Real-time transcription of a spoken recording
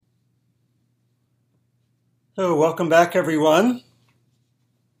So, welcome back, everyone.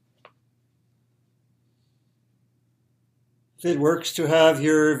 If it works to have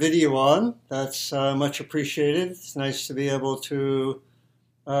your video on, that's much appreciated. It's nice to be able to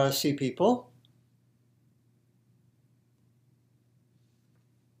see people.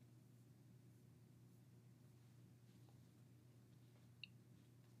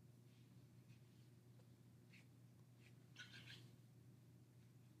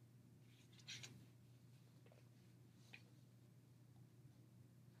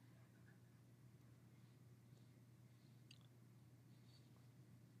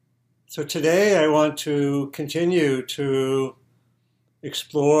 So today I want to continue to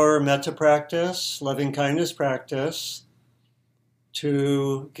explore metta practice, loving kindness practice,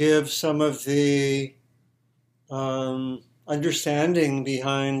 to give some of the understanding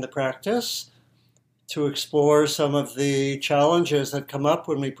behind the practice, to explore some of the challenges that come up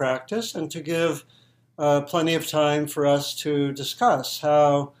when we practice, and to give plenty of time for us to discuss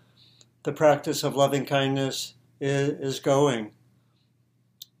how the practice of loving kindness is going.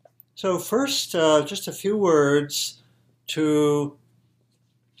 So first, just a few words to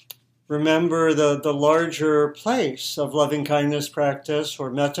remember the larger place of loving kindness practice or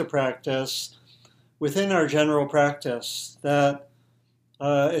metta practice within our general practice. That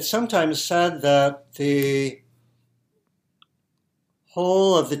it's sometimes said that the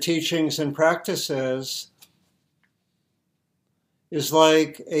whole of the teachings and practices is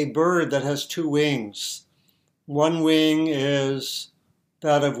like a bird that has two wings. One wing is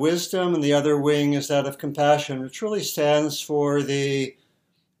that of wisdom, and the other wing is that of compassion, which really stands for the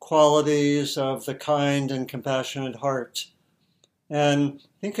qualities of the kind and compassionate heart. And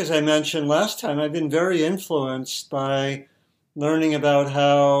I think, as I mentioned last time, I've been very influenced by learning about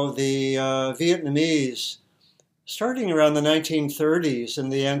how the Vietnamese, starting around the 1930s in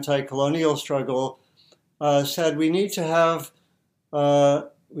the anti-colonial struggle, said we need to have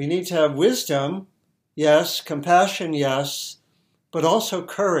wisdom, yes, compassion, yes, but also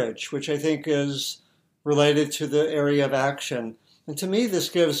courage, which I think is related to the area of action. And to me, this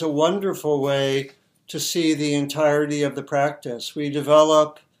gives a wonderful way to see the entirety of the practice. We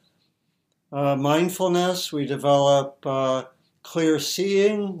develop mindfulness, we develop clear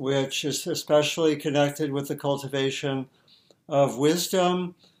seeing, which is especially connected with the cultivation of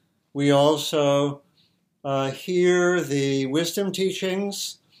wisdom. We also hear the wisdom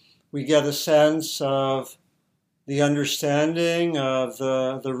teachings. We get a sense of the understanding of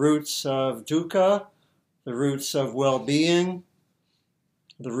the roots of dukkha, the roots of well-being,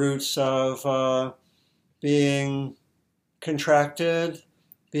 the roots of being contracted,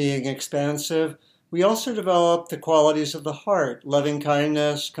 being expansive. We also develop the qualities of the heart, loving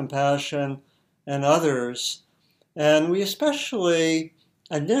kindness, compassion, and others. And we especially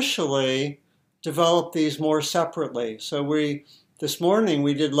initially develop these more separately. So this morning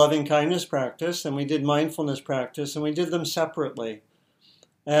we did loving kindness practice and we did mindfulness practice, and we did them separately.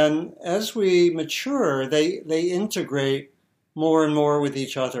 And as we mature, they integrate more and more with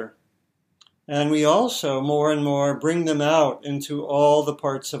each other. And we also more and more bring them out into all the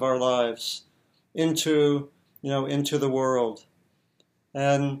parts of our lives, into the world.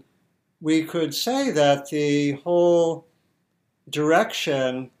 And we could say that the whole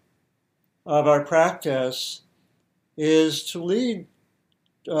direction of our practice is to lead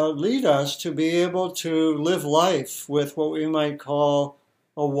us to be able to live life with what we might call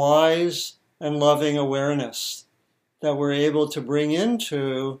a wise and loving awareness that we're able to bring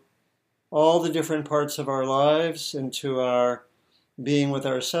into all the different parts of our lives, into our being with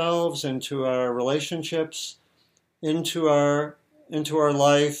ourselves, into our relationships, into our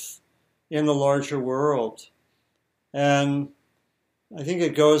life in the larger world. And I think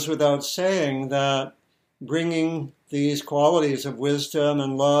it goes without saying that bringing these qualities of wisdom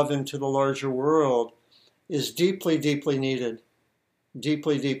and love into the larger world is deeply, deeply needed.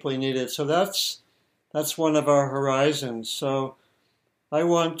 Deeply, deeply needed. So that's one of our horizons. So I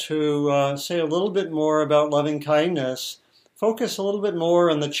want to say a little bit more about loving kindness, focus a little bit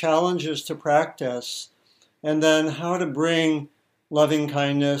more on the challenges to practice, and then how to bring loving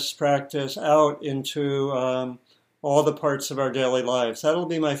kindness practice out into all the parts of our daily lives. That'll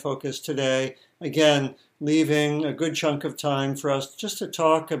be my focus today. Again, leaving a good chunk of time for us just to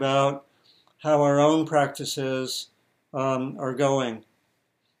talk about how our own practices are going.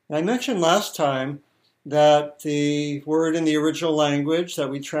 I mentioned last time that the word in the original language that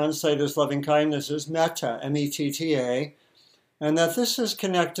we translate as loving kindness is metta, M-E-T-T-A, and that this is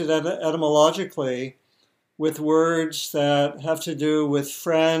connected etymologically with words that have to do with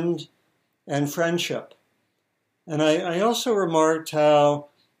friend and friendship. And I also remarked how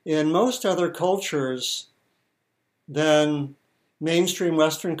in most other cultures, than mainstream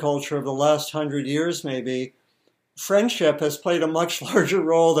Western culture of the last 100 years, maybe, friendship has played a much larger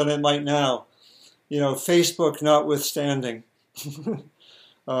role than it might now. Facebook notwithstanding.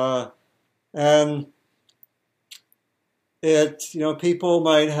 And people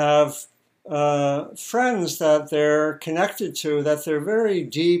might have friends that they're connected to, that they're very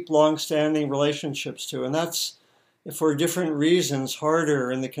deep, long-standing relationships to. And that's, for different reasons,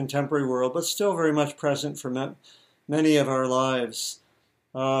 harder in the contemporary world, but still very much present for many of our lives.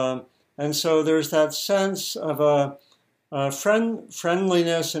 And so there's that sense of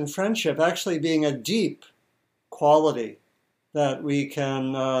friendliness and friendship actually being a deep quality that we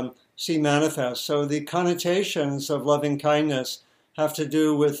can see manifest. So the connotations of loving kindness have to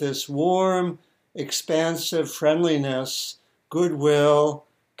do with this warm, expansive friendliness, goodwill,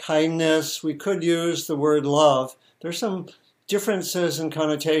 kindness. We could use the word love. There's some differences in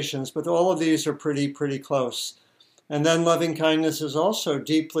connotations, but all of these are pretty close. And then loving kindness is also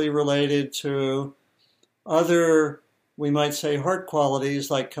deeply related to other, we might say, heart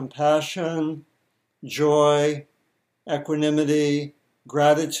qualities like compassion, joy, equanimity,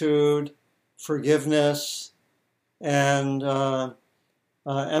 gratitude, forgiveness, and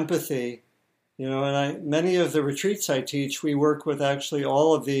empathy. And many of the retreats I teach, we work with actually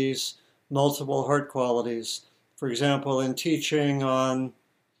all of these multiple heart qualities. For example, in teaching on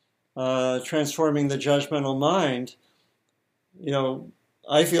transforming the judgmental mind,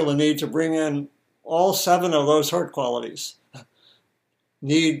 I feel the need to bring in all 7 of those heart qualities.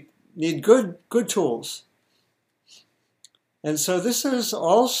 Need good tools. And so this is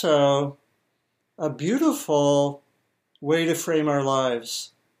also a beautiful way to frame our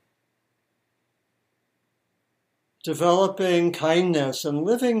lives. Developing kindness and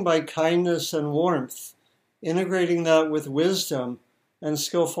living by kindness and warmth, integrating that with wisdom and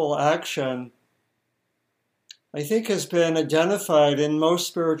skillful action, I think has been identified in most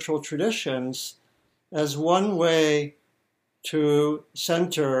spiritual traditions as one way to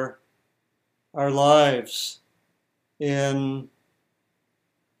center our lives in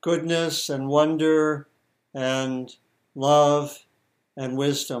goodness and wonder and love and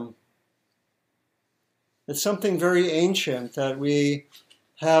wisdom. It's something very ancient that we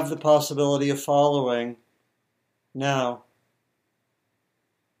have the possibility of following now.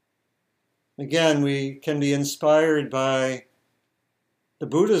 Again, we can be inspired by the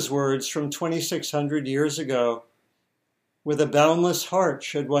Buddha's words from 2,600 years ago. With a boundless heart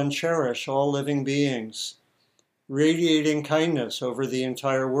should one cherish all living beings, radiating kindness over the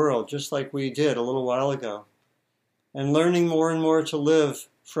entire world, just like we did a little while ago, and learning more and more to live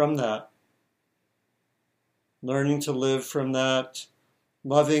from that. Learning to live from that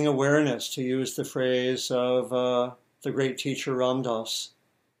loving awareness, to use the phrase of the great teacher Ram Dass.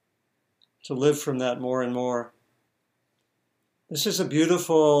 To live from that more and more. This is a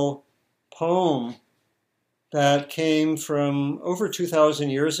beautiful poem that came from over 2,000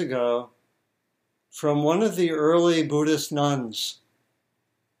 years ago from one of the early Buddhist nuns,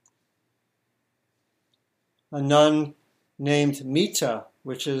 a nun named Metta,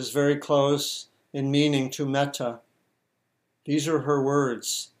 which is very close in meaning to Metta. These are her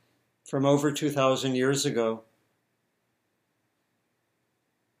words from over 2,000 years ago.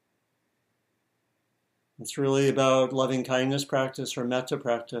 It's really about loving kindness practice or metta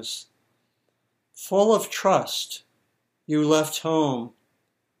practice. Full of trust, you left home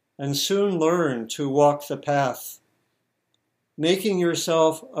and soon learned to walk the path, making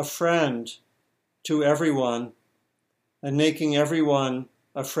yourself a friend to everyone and making everyone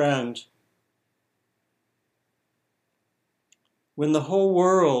a friend. When the whole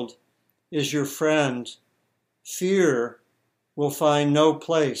world is your friend, fear will find no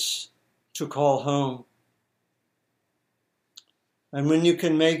place to call home. And when you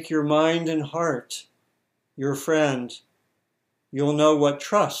can make your mind and heart your friend, you'll know what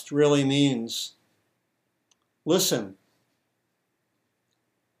trust really means. Listen.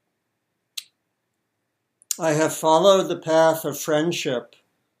 I have followed the path of friendship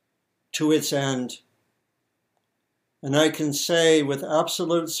to its end, and I can say with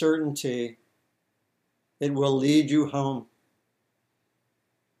absolute certainty, it will lead you home.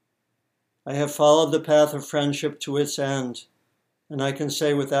 I have followed the path of friendship to its end, and I can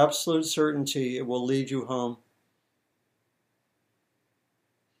say with absolute certainty it will lead you home.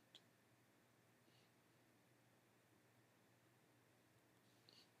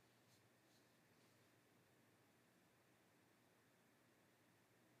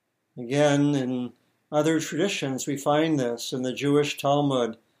 Again, in other traditions we find this. In the Jewish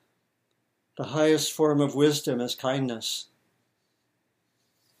Talmud, the highest form of wisdom is kindness.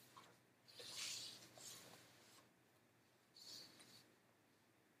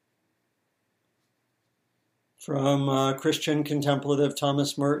 From Christian contemplative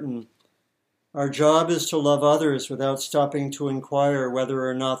Thomas Merton. Our job is to love others without stopping to inquire whether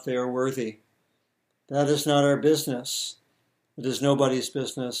or not they are worthy. That is not our business. It is nobody's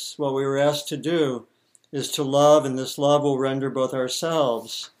business. What we were asked to do is to love, and this love will render both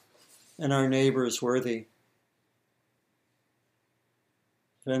ourselves and our neighbors worthy.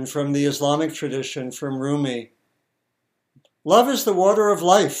 And from the Islamic tradition, from Rumi, love is the water of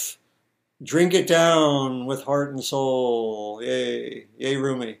life. Drink it down with heart and soul. Yay, yay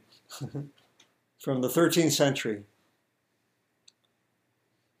Rumi. From the 13th century.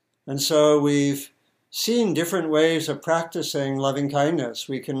 And so we've seen different ways of practicing loving kindness.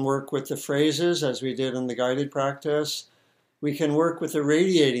 We can work with the phrases as we did in the guided practice. We can work with the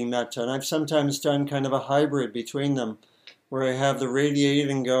radiating metta, and I've sometimes done kind of a hybrid between them, where I have the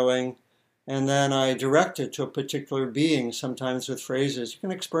radiating going, and then I direct it to a particular being, sometimes with phrases. You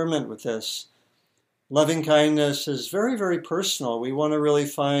can experiment with this. Loving kindness is very, very personal. We want to really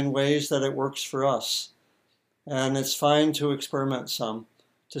find ways that it works for us. And it's fine to experiment some,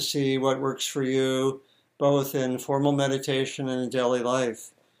 to see what works for you, both in formal meditation and in daily life.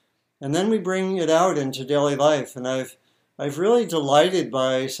 And then we bring it out into daily life. And I've really delighted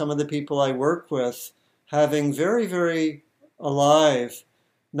by some of the people I work with having very, very alive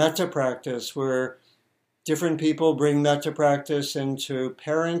metta practice, where different people bring metta practice into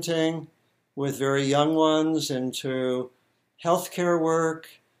parenting with very young ones, into healthcare work,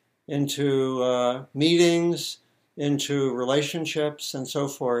 into meetings, into relationships, and so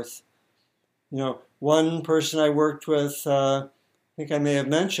forth. You know, one person I worked with, I think I may have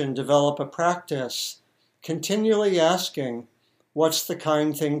mentioned, develop a practice, continually asking, what's the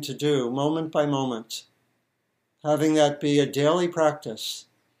kind thing to do, moment by moment? Having that be a daily practice.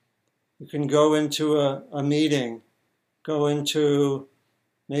 You can go into a meeting, go into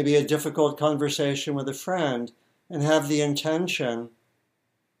maybe a difficult conversation with a friend, and have the intention,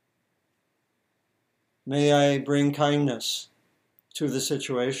 may I bring kindness to the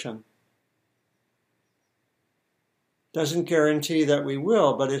situation. Doesn't guarantee that we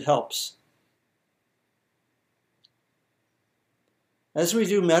will, but it helps. As we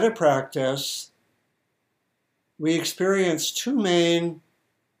do metta practice, we experience two main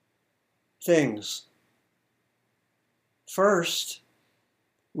things. First,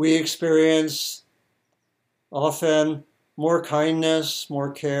 we experience often more kindness,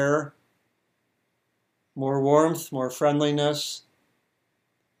 more care, more warmth, more friendliness.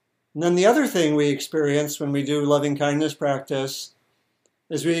 And then the other thing we experience when we do loving kindness practice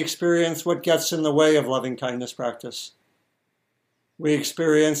is we experience what gets in the way of loving kindness practice. We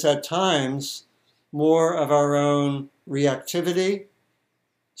experience at times more of our own reactivity,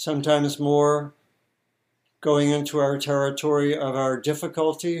 sometimes more going into our territory of our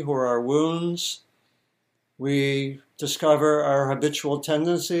difficulty or our wounds. We discover our habitual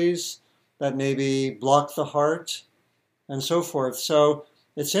tendencies that maybe block the heart, and so forth. So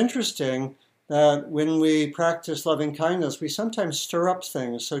it's interesting that when we practice loving kindness, we sometimes stir up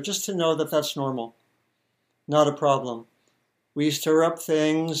things. So just to know that that's normal, not a problem. We stir up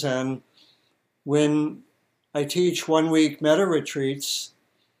things, and when I teach 1 week metta retreats,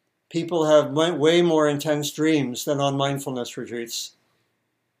 people have way more intense dreams than on mindfulness retreats.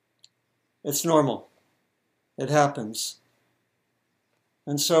 It's normal. It happens.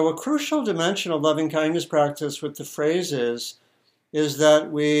 And so a crucial dimension of loving kindness practice with the phrases is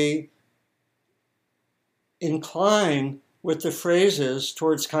that we incline with the phrases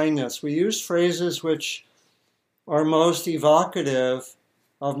towards kindness. We use phrases which are most evocative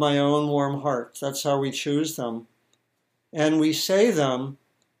of my own warm heart. That's how we choose them. And we say them,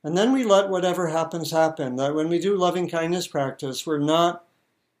 and then we let whatever happens happen. That when we do loving kindness practice, we're not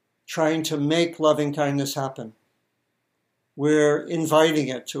trying to make loving kindness happen. We're inviting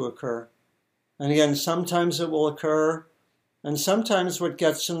it to occur. And again, sometimes it will occur, and sometimes what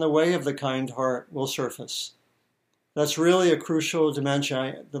gets in the way of the kind heart will surface. That's really a crucial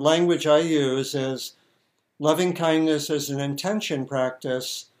dimension. The language I use is loving kindness is an intention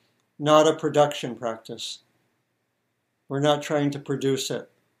practice, not a production practice. We're not trying to produce it.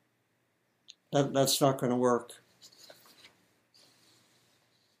 That's not going to work.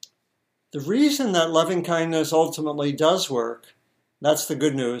 The reason that loving kindness ultimately does work, that's the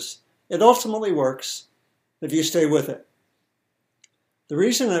good news. It ultimately works if you stay with it. The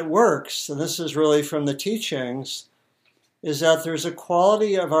reason it works, and this is really from the teachings, is that there's a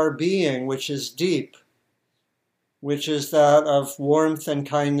quality of our being which is deep, which is that of warmth and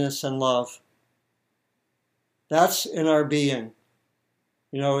kindness and love. That's in our being.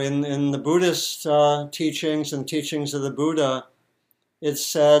 You know, in the Buddhist teachings and teachings of the Buddha, it's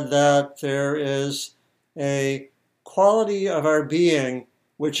said that there is a quality of our being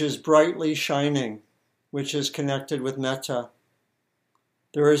which is brightly shining, which is connected with metta.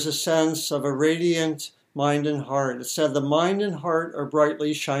 There is a sense of a radiant mind and heart. It said the mind and heart are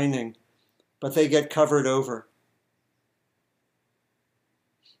brightly shining, but they get covered over.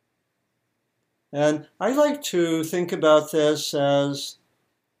 And I like to think about this as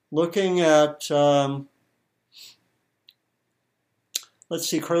looking at, let's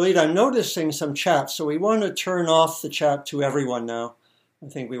see, Carlita, I'm noticing some chat, so we want to turn off the chat to everyone now. I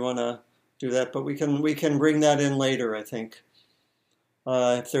think we want to do that, but we can bring that in later, I think,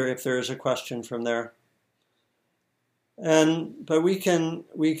 if there is a question from there. But we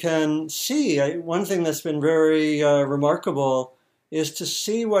can see, one thing that's been very remarkable is to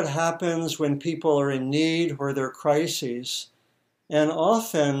see what happens when people are in need or there are crises. And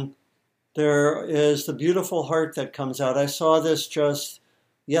often there is the beautiful heart that comes out. I saw this just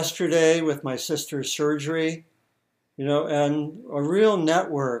yesterday with my sister's surgery, and a real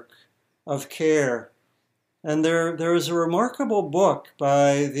network of care. And there is a remarkable book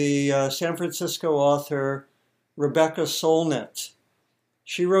by the San Francisco author Rebecca Solnit.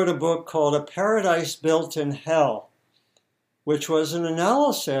 She wrote a book called A Paradise Built in Hell, which was an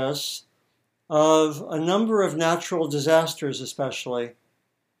analysis of a number of natural disasters, especially,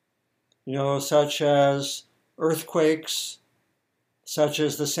 such as earthquakes, such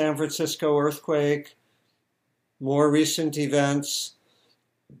as the San Francisco earthquake, more recent events,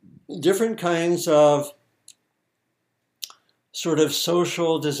 different kinds of sort of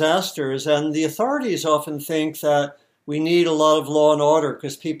social disasters. And the authorities often think that we need a lot of law and order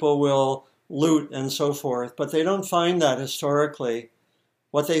because people will loot and so forth, but they don't find that historically.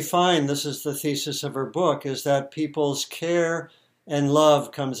 What they find, this is the thesis of her book, is that people's care and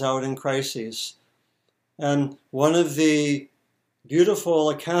love comes out in crises. And one of the beautiful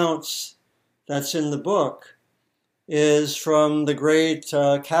accounts that's in the book is from the great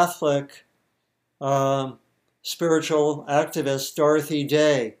Catholic spiritual activist Dorothy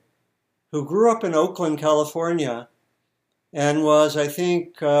Day, who grew up in Oakland, California, and was, I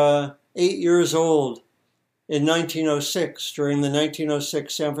think, 8 years old in 1906, during the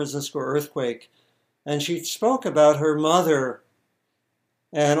 1906 San Francisco earthquake. And she spoke about her mother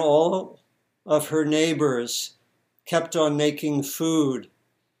and all of her neighbors kept on making food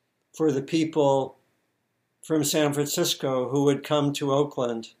for the people from San Francisco who would come to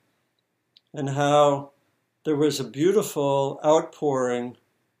Oakland, and how there was a beautiful outpouring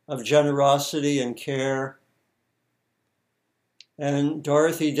of generosity and care. And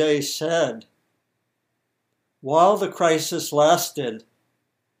Dorothy Day said, while the crisis lasted,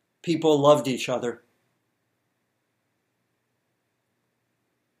 people loved each other.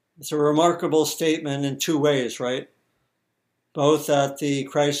 It's a remarkable statement in two ways, right? Both that the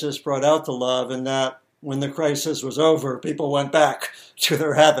crisis brought out the love and that when the crisis was over, people went back to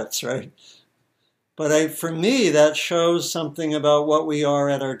their habits, right? But for me, that shows something about what we are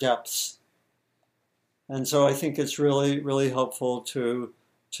at our depths. And so I think it's really, really helpful to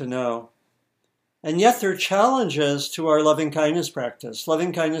know. And yet there are challenges to our loving-kindness practice.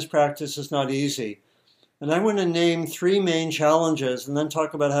 Loving-kindness practice is not easy. And I want to name 3 main challenges and then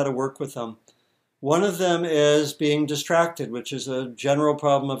talk about how to work with them. One of them is being distracted, which is a general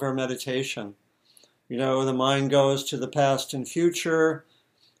problem of our meditation. The mind goes to the past and future.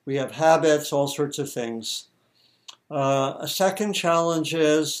 We have habits, all sorts of things. A second challenge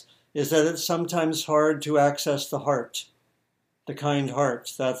is that it's sometimes hard to access the heart, the kind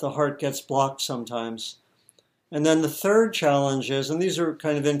heart, that the heart gets blocked sometimes. And then the third challenge is, and these are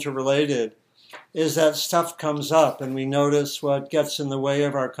kind of interrelated, is that stuff comes up and we notice what gets in the way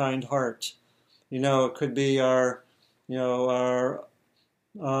of our kind heart. It could be our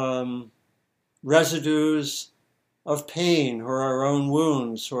residues of pain or our own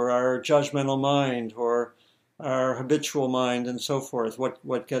wounds or our judgmental mind or our habitual mind and so forth,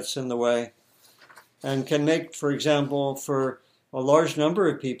 what gets in the way. And can make, for example, for a large number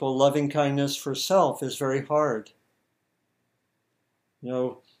of people, loving kindness for self is very hard.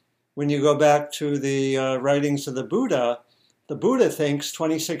 When you go back to the writings of the Buddha thinks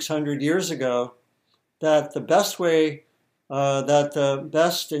 2,600 years ago that the best way, that the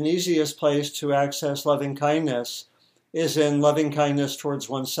best and easiest place to access loving kindness is in loving kindness towards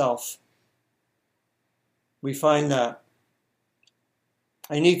oneself. We find that.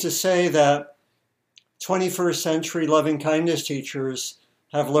 I need to say that 21st century loving kindness teachers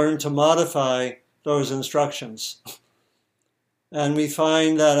have learned to modify those instructions. And we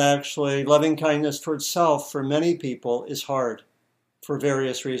find that actually loving kindness towards self for many people is hard for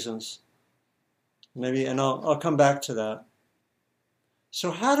various reasons. And I'll come back to that. So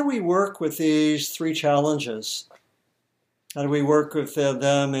how do we work with these three challenges? How do we work with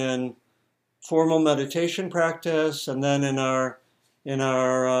them in formal meditation practice, and then in our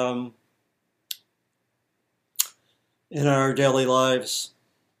daily lives?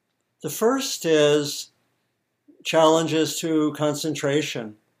 The first is challenges to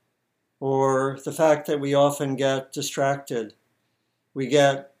concentration, or the fact that we often get distracted. We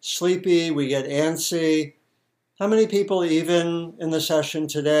get sleepy, we get antsy. How many people, even in the session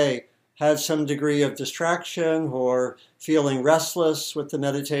today, had some degree of distraction or feeling restless with the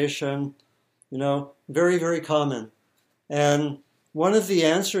meditation? Very, very common. And one of the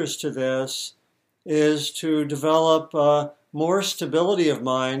answers to this is to develop more stability of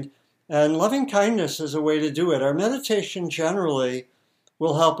mind, and loving kindness is a way to do it. Our meditation generally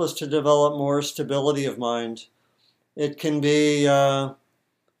will help us to develop more stability of mind. It can be,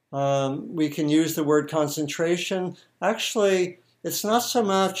 we can use the word concentration. Actually, it's not so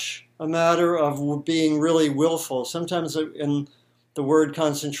much a matter of being really willful. Sometimes in the word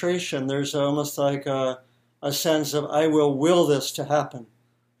concentration, there's almost like a sense of, I will this to happen.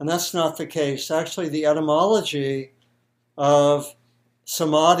 And that's not the case. Actually, the etymology of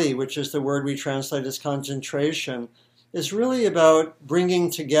samadhi, which is the word we translate as concentration, is really about bringing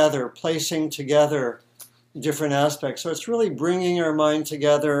together, placing together different aspects. So it's really bringing our mind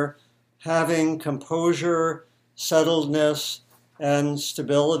together, having composure, settledness, and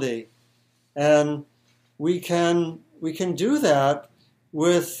stability. And we can do that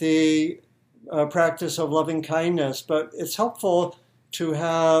with the practice of loving kindness, but it's helpful to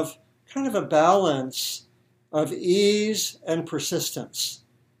have kind of a balance of ease and persistence.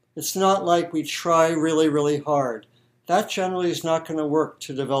 It's not like we try really, really hard. That generally is not going to work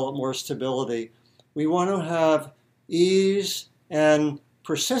to develop more stability. We want to have ease and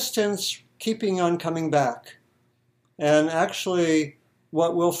persistence, keeping on coming back. And actually,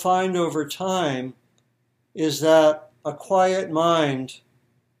 what we'll find over time is that a quiet mind,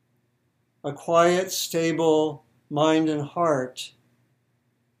 a quiet, stable mind and heart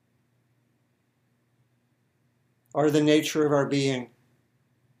are the nature of our being.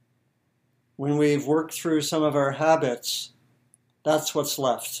 When we've worked through some of our habits, that's what's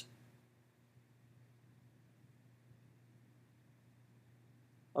left.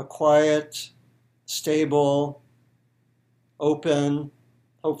 A quiet, stable, open,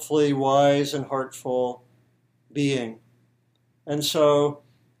 hopefully wise and heartful being. And so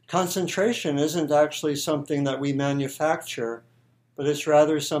concentration isn't actually something that we manufacture, but it's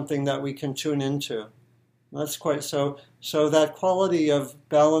rather something that we can tune into. That's quite so. So that quality of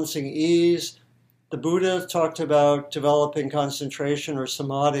balancing ease, the Buddha talked about developing concentration or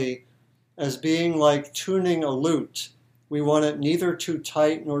samadhi as being like tuning a lute. We want it neither too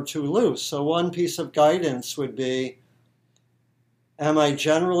tight nor too loose. So one piece of guidance would be, am I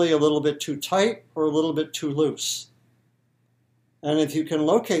generally a little bit too tight or a little bit too loose? And if you can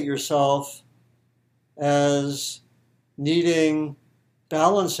locate yourself as needing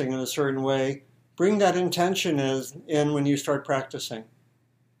balancing in a certain way, bring that intention in when you start practicing.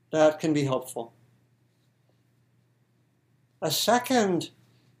 That can be helpful. A second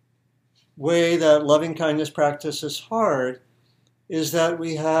way that loving kindness practice is hard is that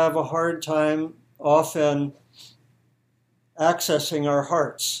we have a hard time often accessing our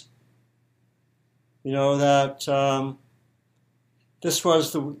hearts. That this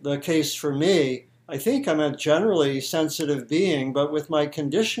was the case for me. I think I'm a generally sensitive being, but with my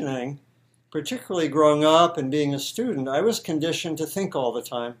conditioning, particularly growing up and being a student, I was conditioned to think all the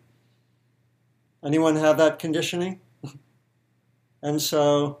time. Anyone have that conditioning? And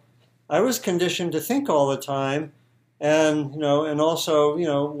so I was conditioned to think all the time, and also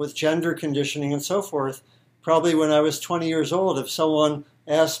with gender conditioning and so forth. Probably when I was 20 years old, if someone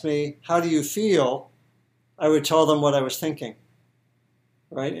asked me, "How do you feel?" I would tell them what I was thinking,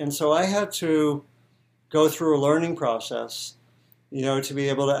 right? And so I had to go through a learning process, to be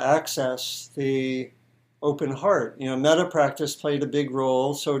able to access the open heart. Metta practice played a big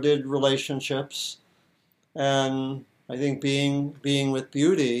role, so did relationships, and I think being with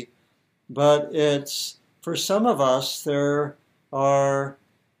beauty. But it's, for some of us, there are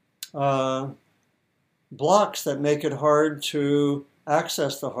blocks that make it hard to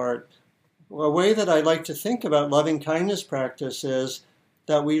access the heart. A way that I like to think about loving kindness practice is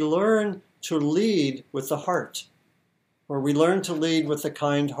that we learn to lead with the heart, or we learn to lead with the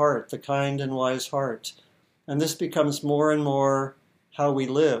kind heart, the kind and wise heart. And this becomes more and more how we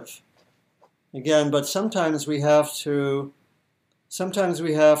live. Again, but sometimes we have to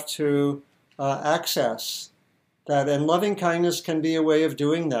access that, and loving kindness can be a way of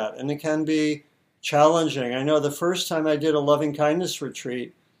doing that. And it can be challenging. I know the first time I did a loving kindness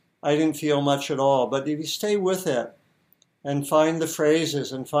retreat, I didn't feel much at all. But if you stay with it and find the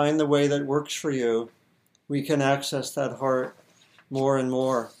phrases and find the way that works for you, we can access that heart more and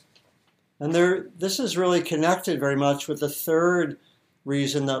more. And this is really connected very much with the third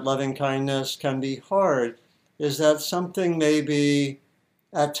reason that loving kindness can be hard, is that something may be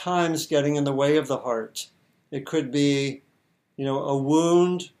at times getting in the way of the heart. It could be, a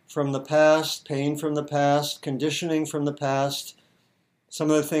wound from the past, pain from the past, conditioning from the past, some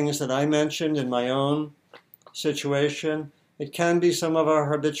of the things that I mentioned in my own situation. It can be some of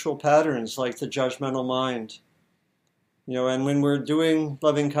our habitual patterns, like the judgmental mind. And when we're doing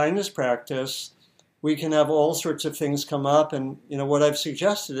loving kindness practice, we can have all sorts of things come up. And, what I've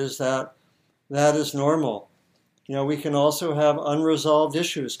suggested is that is normal. We can also have unresolved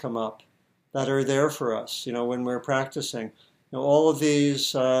issues come up that are there for us, when we're practicing. All of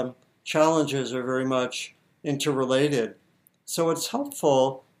these challenges are very much interrelated. So it's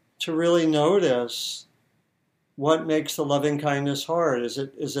helpful to really notice what makes the loving kindness hard. Is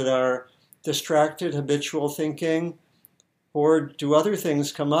it our distracted habitual thinking? Or do other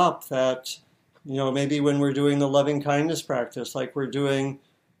things come up that, maybe when we're doing the loving kindness practice, like we're doing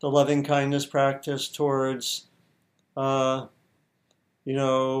the loving kindness practice towards, someone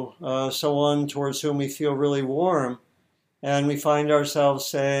towards whom we feel really warm, and we find ourselves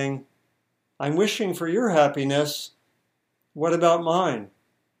saying, I'm wishing for your happiness. What about mine?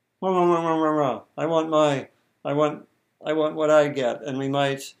 I want what I get. And we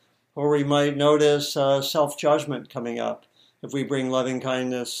might notice self-judgment coming up if we bring loving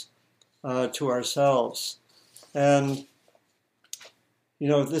kindness to ourselves. And,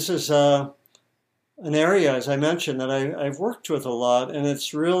 this is an area, as I mentioned, that I've worked with a lot, and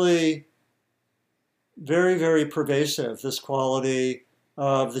it's really very, very pervasive, this quality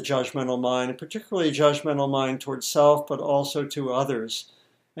of the judgmental mind, and particularly judgmental mind towards self, but also to others.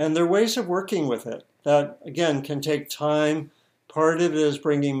 And there are ways of working with it that, again, can take time. Part of it is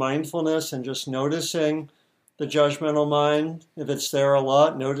bringing mindfulness and just noticing the judgmental mind, if it's there a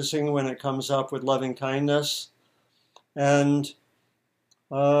lot, noticing when it comes up with loving kindness, and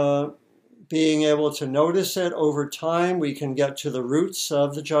being able to notice it over time. We can get to the roots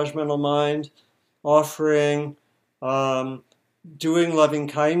of the judgmental mind. Offering, doing loving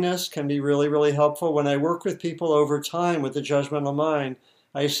kindness can be really, really helpful. When I work with people over time with the judgmental mind,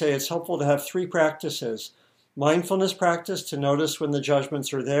 I say it's helpful to have 3 practices. Mindfulness practice to notice when the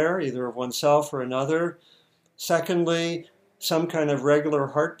judgments are there, either of oneself or another. Secondly, some kind of regular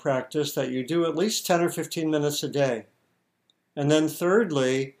heart practice that you do at least 10 or 15 minutes a day. And then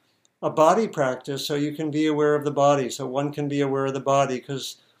thirdly, a body practice so you can be aware of the body, so one can be aware of the body,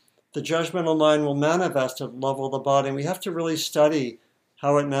 because the judgmental mind will manifest at the level of the body, and we have to really study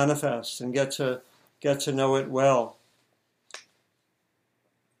how it manifests and get to know it well.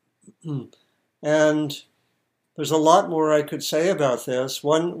 And there's a lot more I could say about this.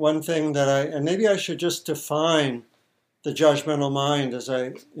 One thing and maybe I should just define the judgmental mind as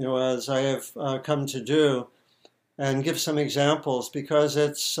I have come to do, and give some examples, because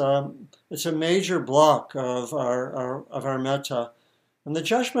it's a major block of our metta. And the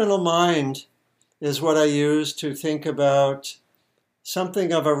judgmental mind is what I use to think about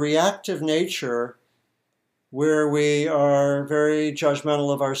something of a reactive nature, where we are very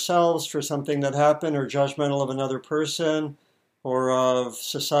judgmental of ourselves for something that happened, or judgmental of another person, or of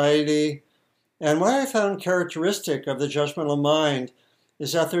society. And what I found characteristic of the judgmental mind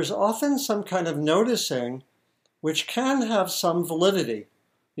is that there's often some kind of noticing which can have some validity.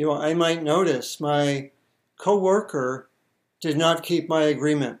 I might notice my coworker did not keep our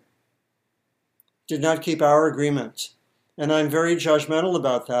agreement. And I'm very judgmental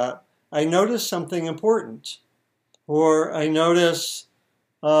about that. I notice something important. Or I notice,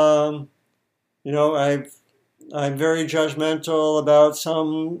 I'm very judgmental about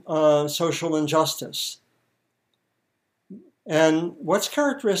some social injustice. And what's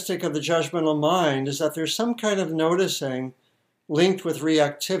characteristic of the judgmental mind is that there's some kind of noticing linked with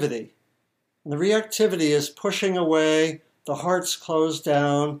reactivity. And the reactivity is pushing away, the heart's closed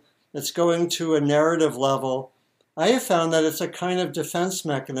down, it's going to a narrative level. I have found that it's a kind of defense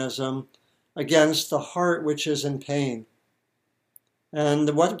mechanism against the heart which is in pain. And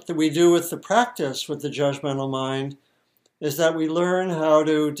what we do with the practice with the judgmental mind is that we learn how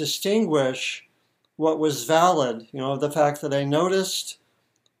to distinguish what was valid, the fact that I noticed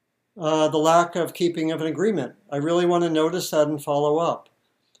the lack of keeping of an agreement. I really want to notice that and follow up.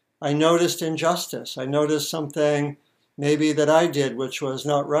 I noticed injustice. I noticed something maybe that I did which was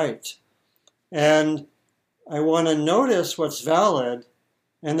not right. And I want to notice what's valid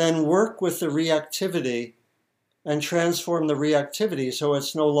and then work with the reactivity and transform the reactivity so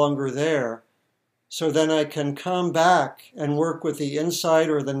it's no longer there. So then I can come back and work with the insight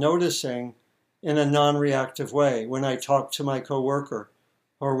or the noticing in a non-reactive way when I talk to my coworker,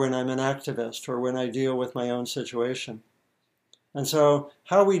 or when I'm an activist, or when I deal with my own situation. And so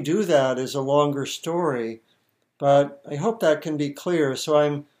how we do that is a longer story, but I hope that can be clear. So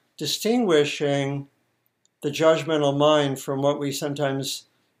I'm distinguishing the judgmental mind from what we sometimes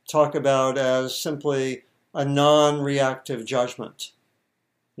talk about as simply a non-reactive judgment.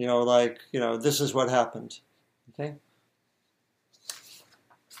 This is what happened. Okay?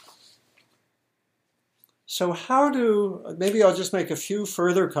 So maybe I'll just make a few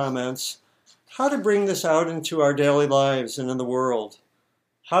further comments, how to bring this out into our daily lives and in the world.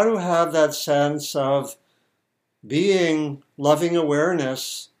 How to have that sense of being loving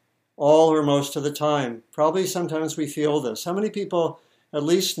awareness all or most of the time. Probably sometimes we feel this. How many people at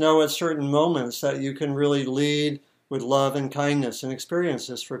least know at certain moments that you can really lead with love and kindness and experience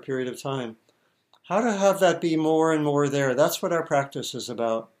this for a period of time? How to have that be more and more there. That's what our practice is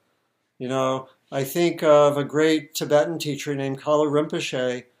about. I think of a great Tibetan teacher named Kala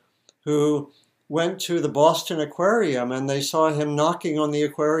Rinpoche who went to the Boston Aquarium and they saw him knocking on the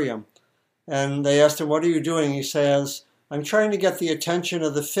aquarium. And they asked him, "What are you doing?" He says, "I'm trying to get the attention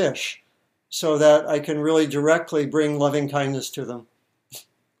of the fish so that I can really directly bring loving kindness to them."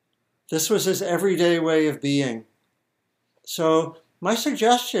 This was his everyday way of being. So my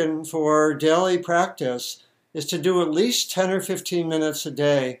suggestion for daily practice is to do at least 10 or 15 minutes a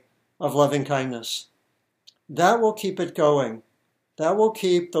day of loving kindness. That will keep it going. That will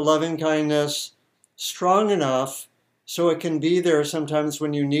keep the loving kindness strong enough so it can be there sometimes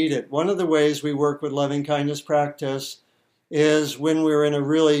when you need it. One of the ways we work with loving kindness practice is when we're in a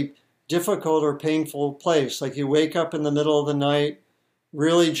really difficult or painful place, like you wake up in the middle of the night,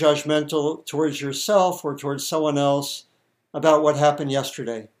 really judgmental towards yourself or towards someone else about what happened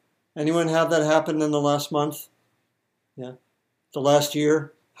yesterday. Anyone have that happen in the last month? Yeah. The last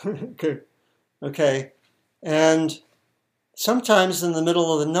year? Okay. And sometimes in the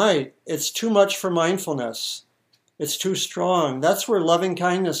middle of the night, it's too much for mindfulness. It's too strong. That's where loving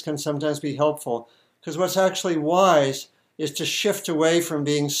kindness can sometimes be helpful. Because what's actually wise is to shift away from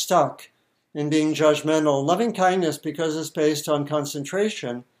being stuck and being judgmental. Loving kindness, because it's based on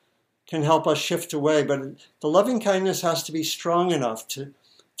concentration, can help us shift away. But the loving kindness has to be strong enough to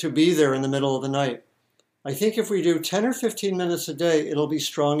be there in the middle of the night. I think if we do 10 or 15 minutes a day, it'll be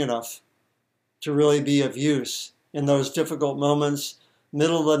strong enough to really be of use in those difficult moments,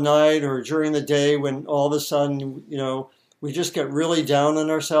 middle of the night or during the day when all of a sudden, we just get really down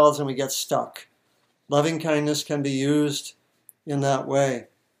on ourselves and we get stuck. Loving kindness can be used in that way.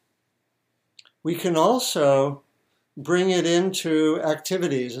 We can also bring it into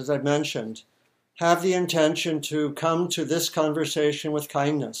activities, as I mentioned. Have the intention to come to this conversation with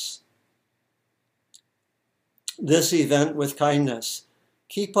kindness. This event with kindness.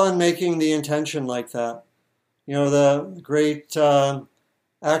 Keep on making the intention like that. The great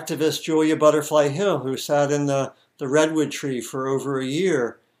activist Julia Butterfly Hill, who sat in the redwood tree for over a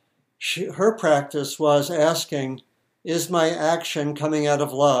year, her practice was asking, is my action coming out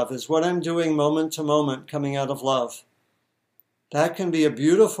of love? Is what I'm doing moment to moment coming out of love? That can be a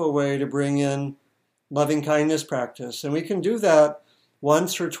beautiful way to bring in loving kindness practice. And we can do that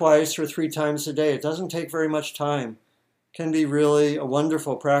once or twice or 3 times a day. It doesn't take very much time. It can be really a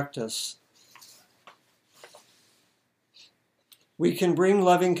wonderful practice. We can bring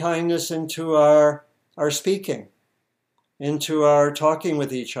loving kindness into our speaking, into our talking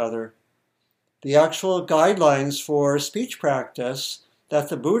with each other. The actual guidelines for speech practice that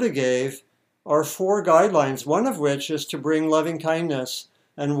the Buddha gave are 4 guidelines, one of which is to bring loving kindness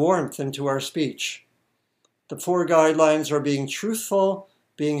and warmth into our speech. The 4 guidelines are being truthful,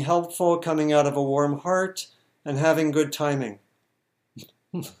 being helpful, coming out of a warm heart, and having good timing.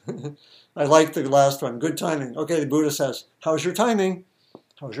 I like the last one, good timing. Okay, the Buddha says, how's your timing?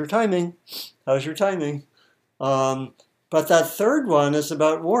 How's your timing? How's your timing? But that 3rd one is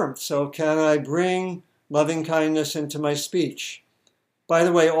about warmth. So can I bring loving kindness into my speech? By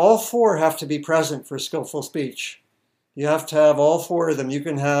the way, all 4 have to be present for skillful speech. You have to have all 4 of them. You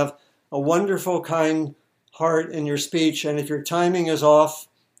can have a wonderful, kind heart in your speech, and if your timing is off,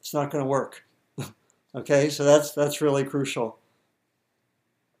 it's not going to work. Okay, so that's really crucial.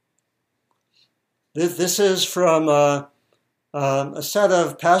 This is from a set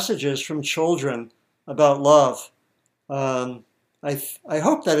of passages from children about love. I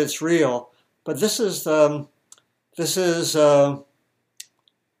hope that it's real, but this is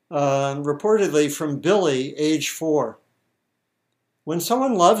reportedly from Billy, age 4. When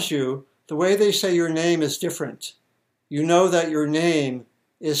someone loves you, the way they say your name is different. You know that your name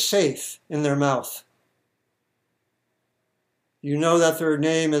is safe in their mouth. You know that their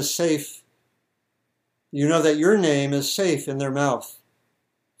name is safe. You know that your name is safe in their mouth.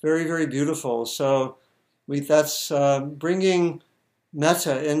 Very, very beautiful. So that's bringing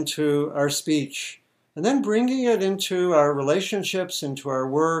metta into our speech, and then bringing it into our relationships, into our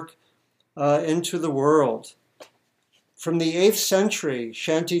work, into the world. From the 8th century,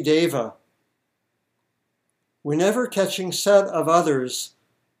 Shantideva, whenever catching sight of others,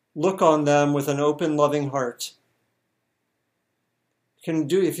 look on them with an open, loving heart.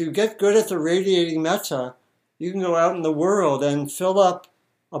 If you get good at the radiating metta, you can go out in the world and fill up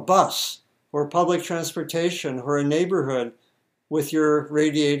a bus or public transportation or a neighborhood with your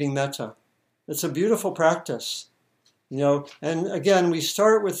radiating metta. It's a beautiful practice, and again, we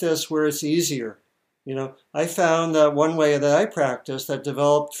start with this where it's easier. I found that one way that I practiced that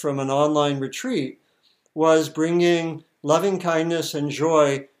developed from an online retreat was bringing loving kindness and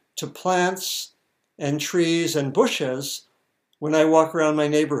joy to plants and trees and bushes when I walk around my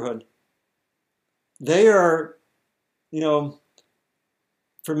neighborhood. They are,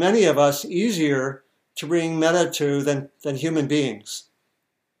 for many of us, easier to bring metta to than human beings.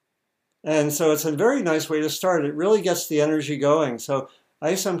 And so it's a very nice way to start. It really gets the energy going. So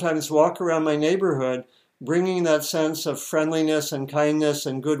I sometimes walk around my neighborhood bringing that sense of friendliness and kindness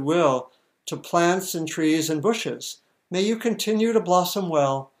and goodwill to plants and trees and bushes. May you continue to blossom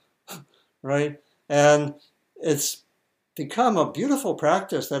well, right? And it's become a beautiful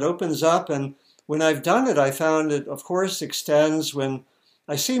practice that opens up. And when I've done it, I found it, of course, extends when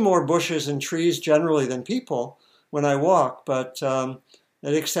I see more bushes and trees generally than people when I walk, but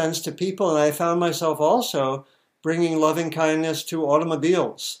it extends to people. And I found myself also bringing loving kindness to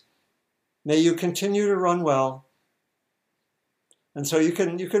automobiles. May you continue to run well. And so you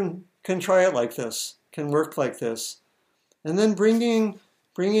can try it like this, can work like this. And then bringing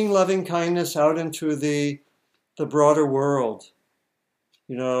loving kindness out into the broader world.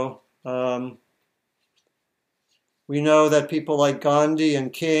 We know that people like Gandhi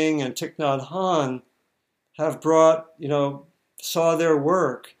and King and Thich Nhat Hanh have brought, saw their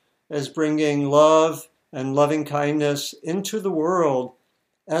work as bringing love and loving kindness into the world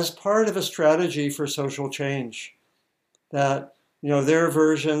as part of a strategy for social change. That, their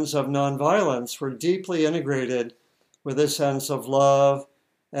versions of nonviolence were deeply integrated with a sense of love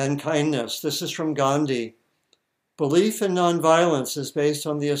and kindness. This is from Gandhi. Belief in nonviolence is based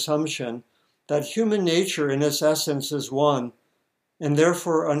on the assumption that human nature in its essence is one, and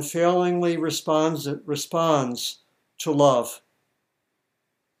therefore unfailingly responds to love.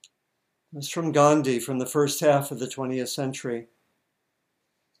 That's from Gandhi from the first half of the 20th century.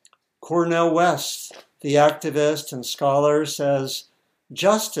 Cornel West, the activist and scholar, says,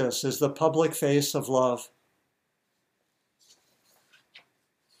 "Justice is the public face of love."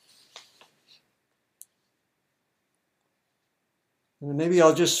 And maybe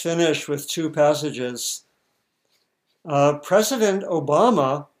I'll just finish with 2 passages. President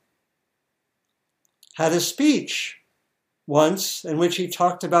Obama had a speech once in which he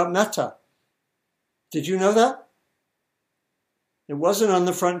talked about metta. Did you know that? It wasn't on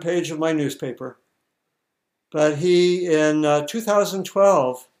the front page of my newspaper. But in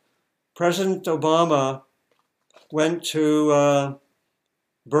 2012, President Obama went to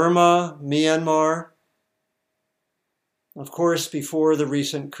Burma, Myanmar, of course, before the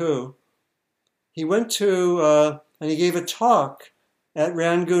recent coup. He went to, and he gave a talk at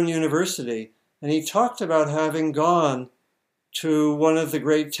Rangoon University, and he talked about having gone to one of the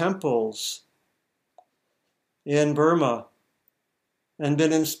great temples in Burma and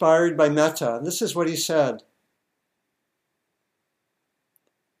been inspired by metta. And this is what he said.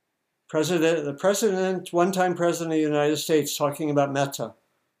 One-time president of the United States talking about metta.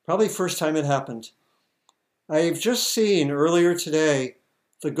 Probably first time it happened. I have just seen earlier today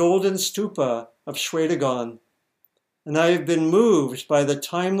the golden stupa of Shwedagon, and I have been moved by the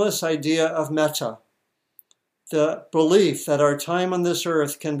timeless idea of metta, the belief that our time on this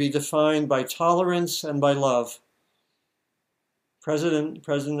earth can be defined by tolerance and by love. President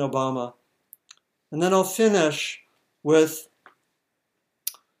Obama. And then I'll finish with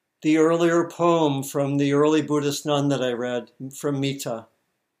the earlier poem from the early Buddhist nun that I read, from Metta.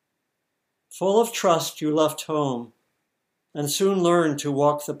 Full of trust you left home, and soon learned to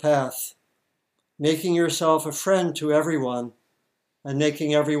walk the path, making yourself a friend to everyone, and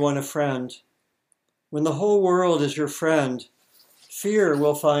making everyone a friend. When the whole world is your friend, fear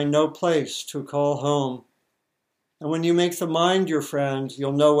will find no place to call home. And when you make the mind your friend,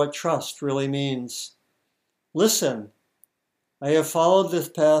 you'll know what trust really means. Listen, I have followed this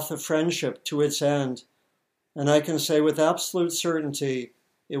path of friendship to its end, and I can say with absolute certainty,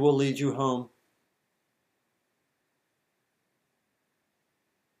 it will lead you home.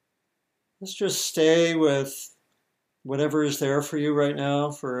 Let's just stay with whatever is there for you right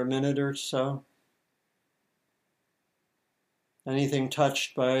now for a minute or so. Anything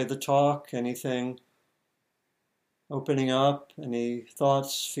touched by the talk, anything opening up, any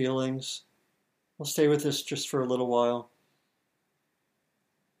thoughts, feelings. We'll stay with this just for a little while.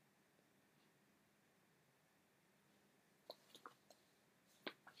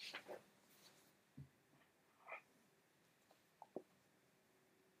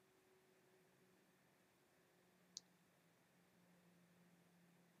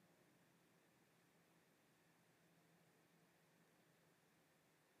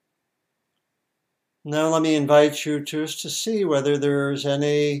 Now let me invite you just to see whether there's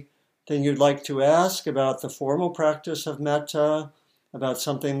anything you'd like to ask about the formal practice of metta, about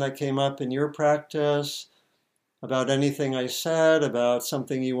something that came up in your practice, about anything I said, about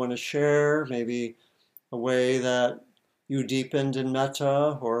something you want to share, maybe a way that you deepened in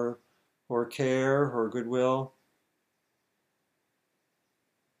metta or care or goodwill.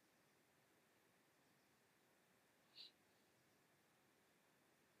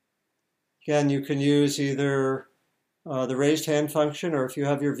 Again, you can use either the raised hand function, or if you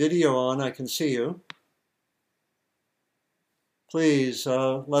have your video on, I can see you. Please,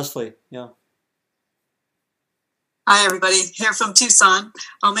 Leslie, yeah. Hi, everybody. Here from Tucson.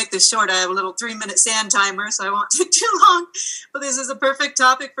 I'll make this short. I have a little 3-minute sand timer, so I won't take too long. But this is a perfect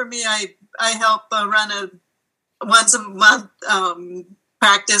topic for me. I help run a once a month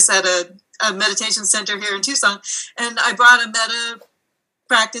practice at a meditation center here in Tucson. And I brought a metta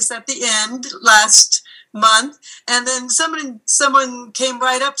practice at the end last month, and then someone came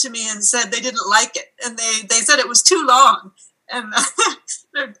right up to me and said they didn't like it, and they said it was too long, and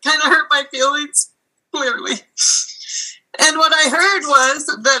it kind of hurt my feelings, clearly. And what I heard was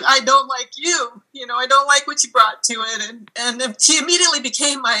that I don't like you, I don't like what you brought to it, and she immediately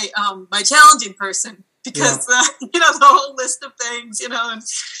became my challenging person, because the whole list of things, and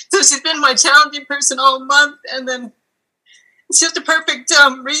so she's been my challenging person all month, and then it's just a perfect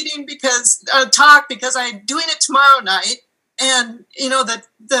reading because I'm doing it tomorrow night, and the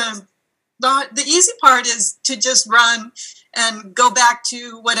easy part is to just run and go back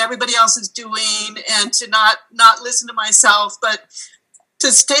to what everybody else is doing, and to not listen to myself, but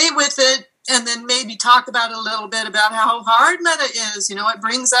to stay with it, and then maybe talk about a little bit about how hard metta is. It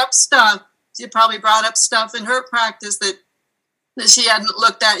brings up stuff. She probably brought up stuff in her practice that she hadn't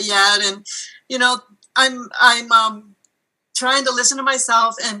looked at yet, and I'm trying to listen to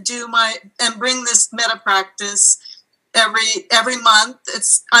myself and bring this metta practice every month.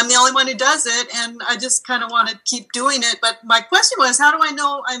 I'm the only one who does it, and I just kind of want to keep doing it. But my question was, how do I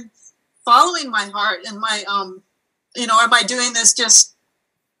know I'm following my heart and my am I doing this just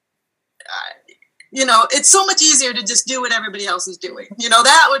it's so much easier to just do what everybody else is doing.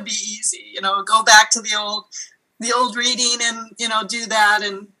 That would be easy. Go back to the old reading and do that.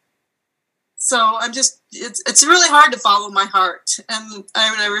 And so it's really hard to follow my heart. And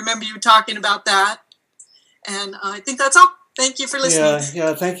I remember you talking about that. And I think that's all. Thank you for listening.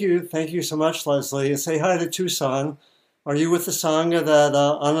 Yeah. Thank you so much, Leslie. Say hi to Tucson. Are you with the Sangha that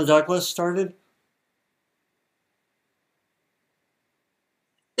Anna Douglas started?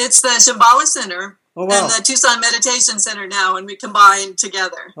 It's the Shambhala Center. Oh, wow. And the Tucson Meditation Center now, and we combine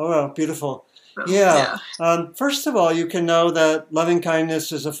together. Oh, wow, beautiful. So, yeah. First of all, you can know that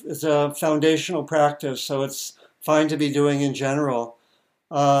loving-kindness is a foundational practice, so it's fine to be doing in general.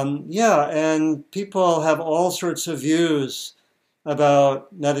 And people have all sorts of views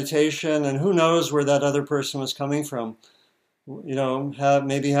about meditation, and who knows where that other person was coming from.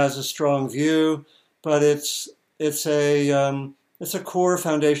 Maybe has a strong view, but it's a core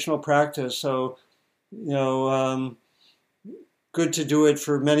foundational practice. So, good to do it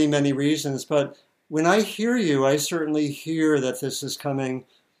for many, many reasons. But when I hear you, I certainly hear that this is coming,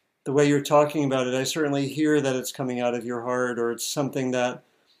 the way you're talking about it, I certainly hear that it's coming out of your heart, or it's something that,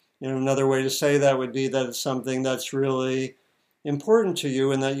 another way to say that would be that it's something that's really important to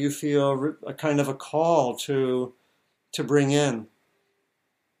you and that you feel a kind of a call to bring in.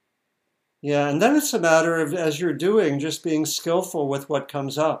 Yeah, and then it's a matter of, as you're doing, just being skillful with what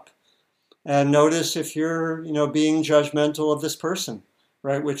comes up. And notice if you're, being judgmental of this person,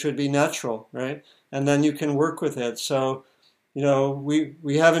 right, which would be natural, right? And then you can work with it. So,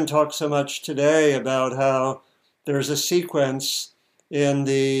 we haven't talked so much today about how there's a sequence in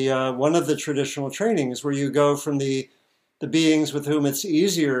the one of the traditional trainings where you go from the beings with whom it's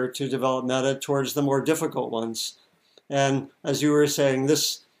easier to develop metta towards the more difficult ones. And as you were saying,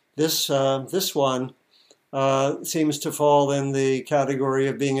 this one seems to fall in the category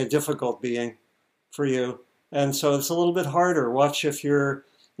of being a difficult being for you. And so it's a little bit harder. Watch if you're,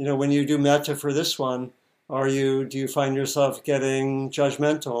 when you do metta for this one, do you find yourself getting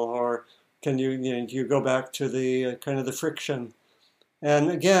judgmental, or do you go back to the kind of the friction?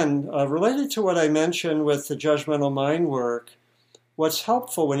 And again, related to what I mentioned with the judgmental mind work, what's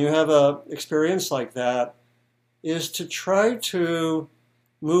helpful when you have a experience like that is to try to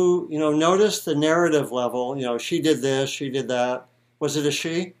move, notice the narrative level. She did this, she did that. Was it a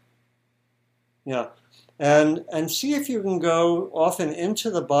she? Yeah. And see if you can go often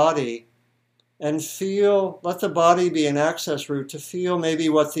into the body and let the body be an access route to feel maybe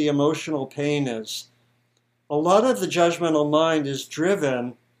what the emotional pain is. A lot of the judgmental mind is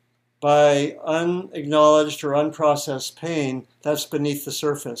driven by unacknowledged or unprocessed pain that's beneath the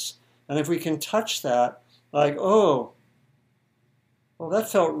surface. And if we can touch that, like, oh, well, that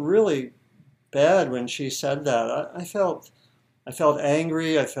felt really bad when she said that. I felt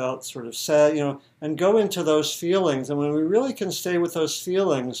angry, I felt sort of sad, and go into those feelings. And when we really can stay with those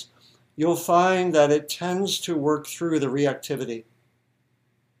feelings, you'll find that it tends to work through the reactivity.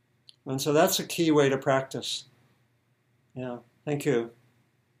 And so that's a key way to practice. Yeah, thank you.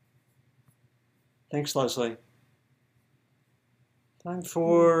 Thanks, Leslie. Time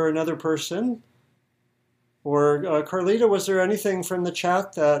for another person. Or Carlita, was there anything from the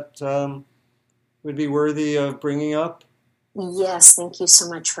chat that would be worthy of bringing up? Yes, thank you so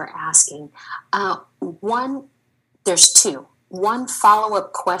much for asking. There's two. One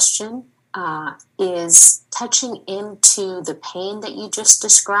follow-up question is touching into the pain that you just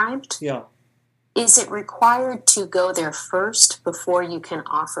described. Yeah. Is it required to go there first before you can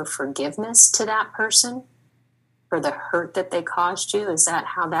offer forgiveness to that person for the hurt that they caused you? Is that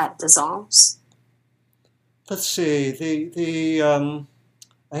how that dissolves? Let's see.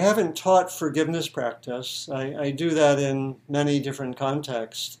 I haven't taught forgiveness practice. I do that in many different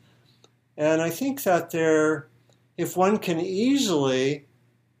contexts. And I think that if one can easily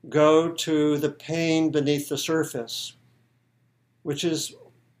go to the pain beneath the surface, which is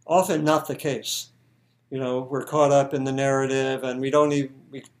often not the case. We're caught up in the narrative, and we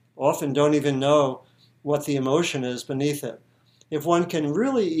often don't even know what the emotion is beneath it. If one can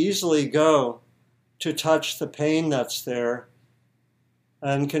really easily go to touch the pain that's there,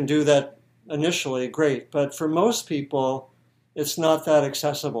 and can do that initially, great. But for most people, it's not that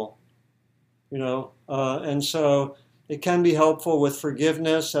accessible, and so it can be helpful with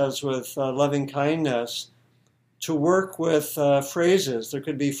forgiveness, as with loving kindness, to work with phrases. There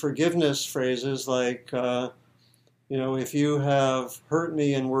could be forgiveness phrases like, if you have hurt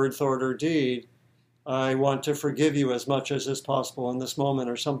me in word, thought, or deed, I want to forgive you as much as is possible in this moment,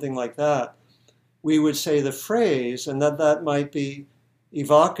 or something like that. We would say the phrase, and that might be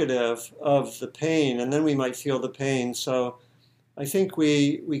evocative of the pain, and then we might feel the pain. So I think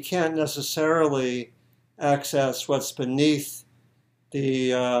we can't necessarily access what's beneath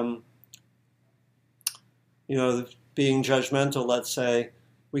the being judgmental, let's say.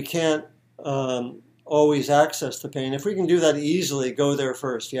 We can't always access the pain. If we can do that easily, go there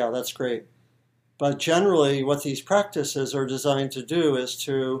first. Yeah, that's great. But generally, what these practices are designed to do is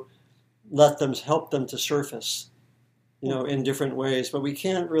to help them to surface, in different ways. But we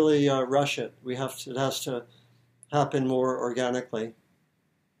can't really rush it. It has to happen more organically.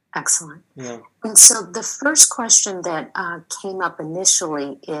 Excellent. Yeah. And so the first question that came up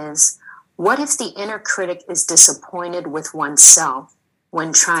initially is, what if the inner critic is disappointed with oneself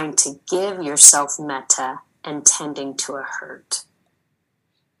when trying to give yourself metta and tending to a hurt?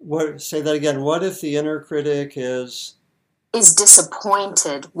 Say that again. What if the inner critic is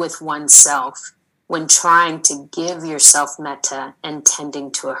disappointed with oneself when trying to give yourself metta and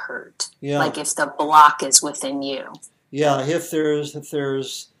tending to a hurt? Yeah. Like if the block is within you. Yeah, if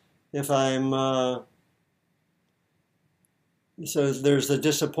I'm so there's the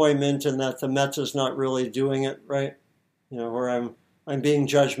disappointment in that the metta's not really doing it right, where I'm being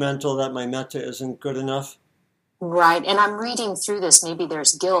judgmental that my metta isn't good enough. Right, and I'm reading through this. Maybe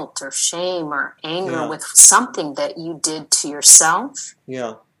there's guilt or shame or anger with something that you did to yourself.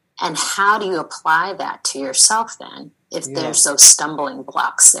 Yeah. And how do you apply that to yourself then, if there's those stumbling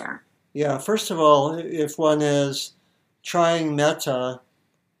blocks there? Yeah, first of all, if one is trying metta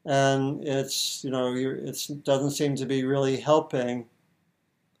and it doesn't seem to be really helping,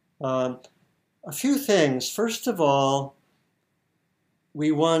 a few things. First of all,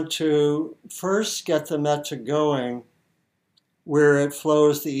 we want to first get the metta going where it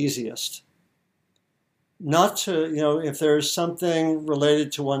flows the easiest. not to, if there's something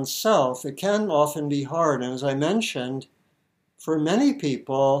related to oneself, it can often be hard. And as I mentioned, for many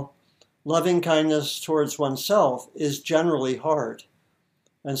people, loving kindness towards oneself is generally hard.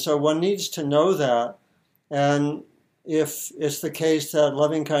 And so one needs to know that. And if it's the case that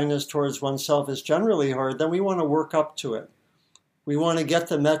loving kindness towards oneself is generally hard, then we want to work up to it. We want to get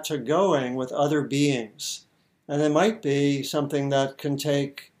the metta going with other beings. And it might be something that can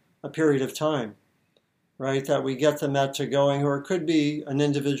take a period of time, right? That we get the metta going, or it could be an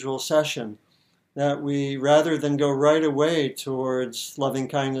individual session. That we, rather than go right away towards loving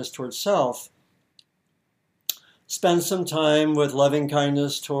kindness towards self, spend some time with loving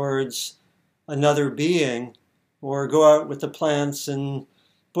kindness towards another being, or go out with the plants and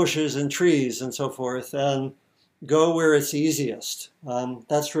bushes and trees and so forth, and go where it's easiest.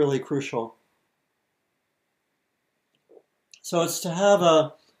 That's really crucial. So it's to have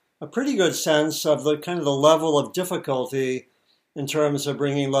a pretty good sense of the kind of the level of difficulty in terms of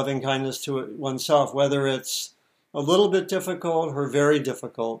bringing loving kindness to oneself, whether it's a little bit difficult or very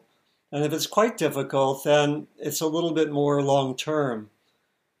difficult. And if it's quite difficult, then it's a little bit more long-term.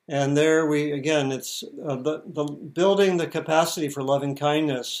 And there it's the building the capacity for loving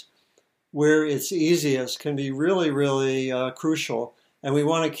kindness where it's easiest can be really, really crucial. And we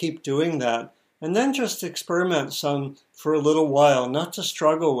want to keep doing that. And then just experiment some for a little while, not to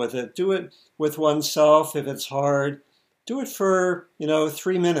struggle with it. Do it with oneself if it's hard. Do it for,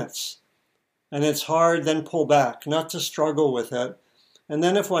 3 minutes. And it's hard, then pull back, not to struggle with it. And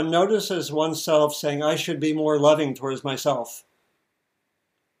then if one notices oneself saying, I should be more loving towards myself,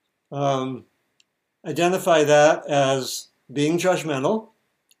 identify that as being judgmental,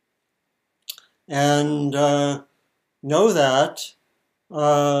 and know that,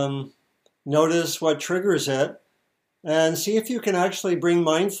 notice what triggers it, and see if you can actually bring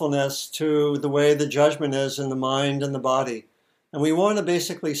mindfulness to the way the judgment is in the mind and the body. And we want to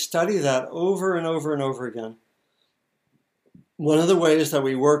basically study that over and over and over again. One of the ways that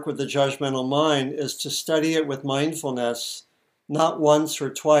we work with the judgmental mind is to study it with mindfulness, not once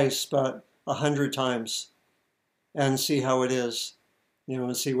or twice, but 100 times, and see how it is,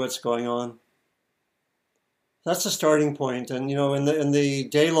 and see what's going on. That's a starting point. And, in the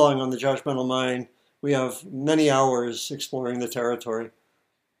day long on the judgmental mind, we have many hours exploring the territory.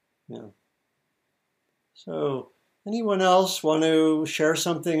 Yeah. So, anyone else want to share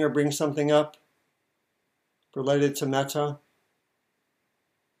something or bring something up related to metta?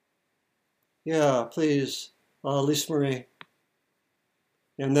 Yeah, please, Lisa Marie.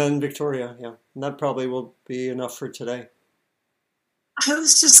 And then Victoria, yeah. And that probably will be enough for today. I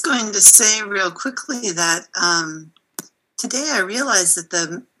was just going to say real quickly that today I realized that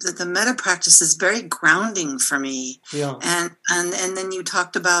the metta practice is very grounding for me. Yeah. And then you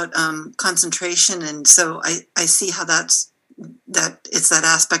talked about concentration, and so I see how that it's that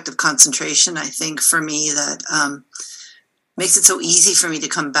aspect of concentration, I think, for me that makes it so easy for me to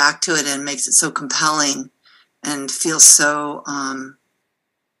come back to it, and makes it so compelling and feel so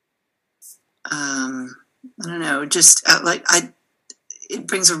I don't know, just it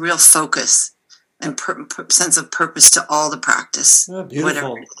brings a real focus and sense of purpose to all the practice. Oh,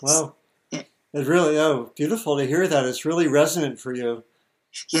 beautiful. Wow. Yeah. It's really, beautiful to hear that. It's really resonant for you.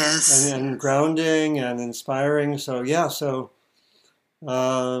 Yes. And grounding and inspiring. So, yeah,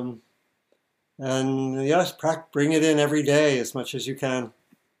 and yes, bring it in every day as much as you can.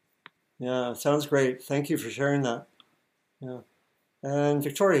 Yeah, it sounds great. Thank you for sharing that. Yeah. And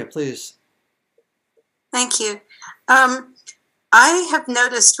Victoria, please. Thank you. I have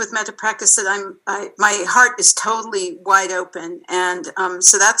noticed with metta practice that my heart is totally wide open, and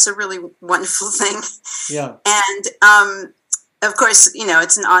so that's a really wonderful thing. Yeah. And of course,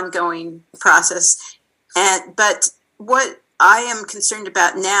 it's an ongoing process. But what I am concerned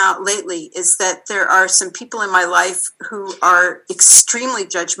about lately is that there are some people in my life who are extremely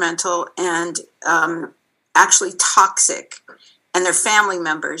judgmental and actually toxic, and they're family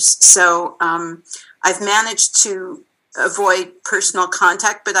members. So I've managed to avoid personal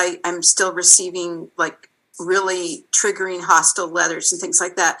contact, but I'm still receiving really triggering hostile letters and things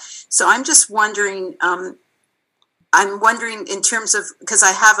like that. So I'm just wondering, in terms of, because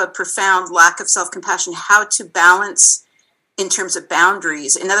I have a profound lack of self-compassion, how to balance in terms of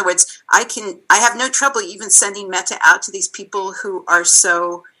boundaries. In other words, I have no trouble even sending metta out to these people who are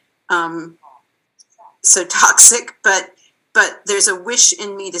so toxic, but there's a wish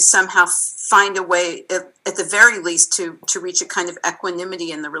in me to somehow find a way, at the very least, to reach a kind of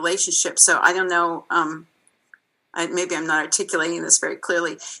equanimity in the relationship. So I don't know, maybe I'm not articulating this very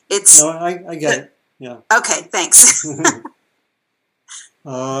clearly. No, I get it. Yeah. Okay, thanks.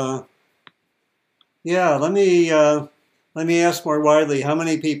 Yeah, let me ask more widely. How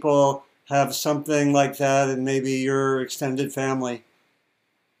many people have something like that in maybe your extended family?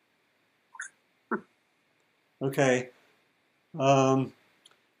 Okay. Um,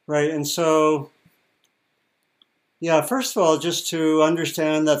 right. And so, yeah, first of all, just to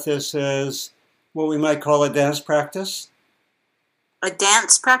understand that this is what we might call advanced practice. A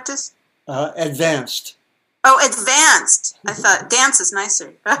dance practice? Advanced. Oh, advanced. I thought dance is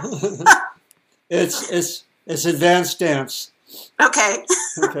nicer. It's advanced dance. Okay.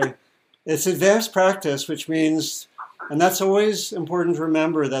 Okay. It's advanced practice, which means, and that's always important to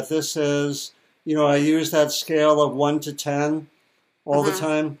remember that this is, I use that scale of 1 to 10 all the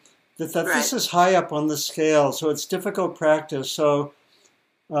time, that Right. this is high up on the scale, so it's difficult practice. So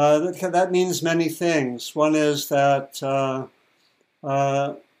that means many things. One is that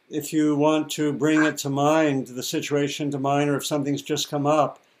if you want to bring it to mind, the situation to mind, or if something's just come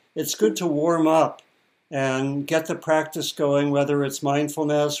up, it's good to warm up and get the practice going, whether it's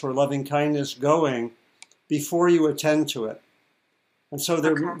mindfulness or loving kindness going, before you attend to it. And so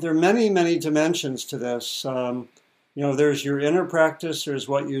there are many, many dimensions to this. There's your inner practice, there's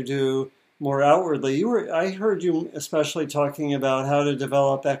what you do more outwardly. I heard you especially talking about how to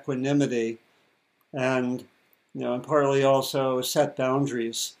develop equanimity and, and partly also set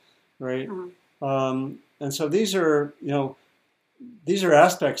boundaries, right? And so these are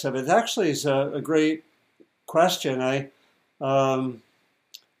aspects of it. It actually is a great question. I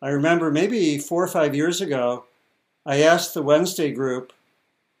remember maybe 4 or 5 years ago, I asked the Wednesday group,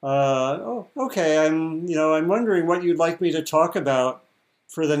 okay, I'm wondering what you'd like me to talk about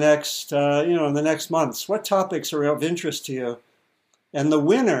for the next, in the next months. What topics are of interest to you? And the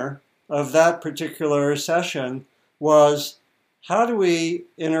winner of that particular session was, how do we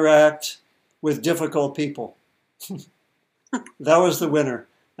interact with difficult people? That was the winner.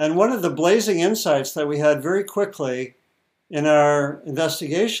 And one of the blazing insights that we had very quickly in our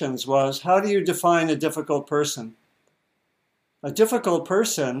investigations was, how do you define a difficult person? A difficult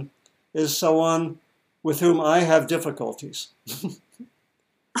person is someone with whom I have difficulties.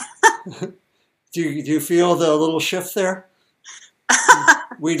 Do you feel the little shift there?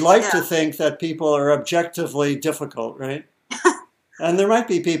 We'd like to think that people are objectively difficult, right? And there might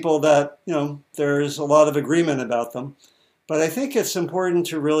be people that, there's a lot of agreement about them. But I think it's important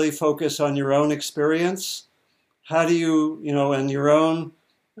to really focus on your own experience. How do you, and your own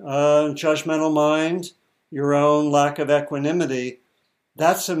judgmental mind, your own lack of equanimity,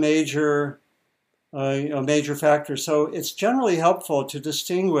 that's a major factor. So it's generally helpful to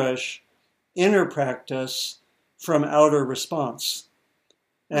distinguish inner practice from outer response.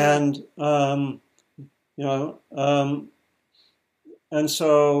 And, and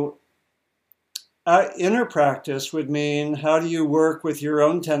so inner practice would mean, how do you work with your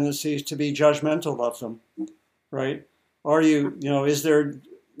own tendencies to be judgmental of them, right? Are you, is there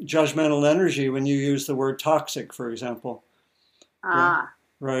judgmental energy when you use the word toxic, for example?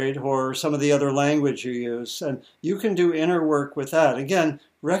 Right? Or some of the other language you use. And you can do inner work with that. Again,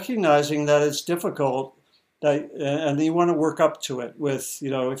 recognizing that it's difficult, and you want to work up to it with,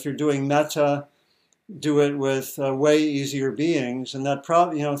 if you're doing metta, do it with way easier beings. And that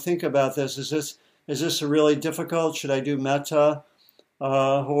probably, think about this. Is this a really difficult? Should I do metta?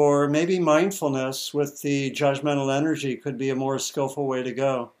 Or maybe mindfulness with the judgmental energy could be a more skillful way to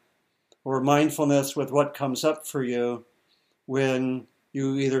go. Or mindfulness with what comes up for you when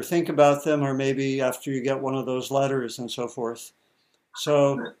you either think about them or maybe after you get one of those letters and so forth.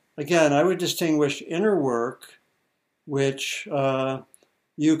 So again, I would distinguish inner work, which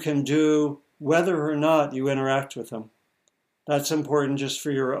you can do whether or not you interact with them. That's important just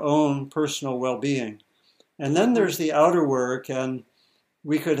for your own personal well-being. And then there's the outer work, and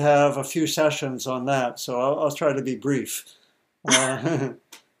we could have a few sessions on that, so I'll try to be brief.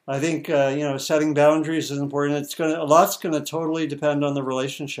 I think setting boundaries is important. A lot's going to totally depend on the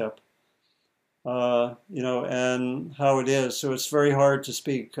relationship, and how it is. So it's very hard to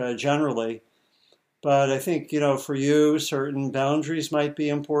speak generally, but I think for you, certain boundaries might be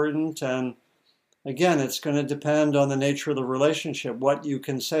important, and again, it's going to depend on the nature of the relationship, what you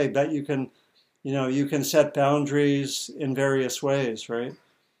can say. But you can set boundaries in various ways, right?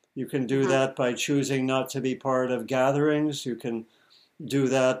 You can do that by choosing not to be part of gatherings. You can do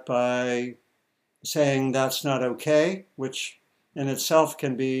that by saying that's not okay, which in itself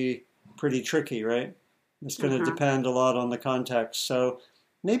can be pretty tricky, right? It's going to depend a lot on the context. So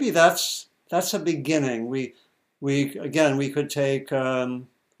maybe that's a beginning. We could take a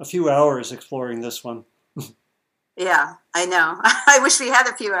few hours exploring this one. Yeah, I know. I wish we had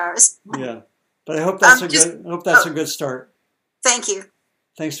a few hours. Yeah, but I hope that's a good start. Thank you.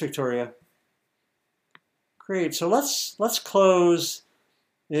 Thanks, Victoria. Great. So let's close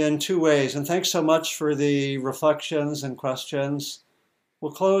in two ways. And thanks so much for the reflections and questions.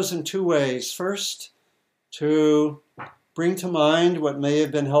 We'll close in two ways. First, to bring to mind what may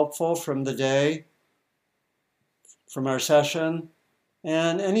have been helpful from the day, from our session,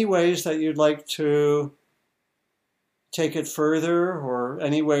 and any ways that you'd like to take it further, or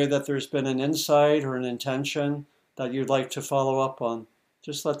any way that there's been an insight or an intention that you'd like to follow up on.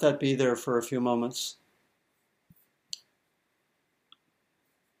 Just let that be there for a few moments.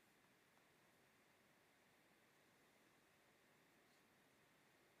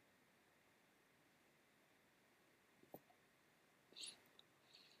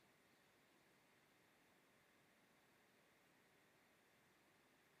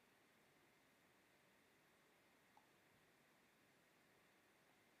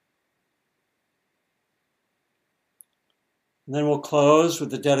 And then we'll close with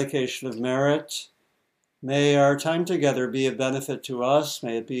the dedication of merit. May our time together be a benefit to us.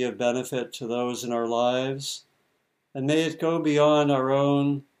 May it be a benefit to those in our lives. And may it go beyond our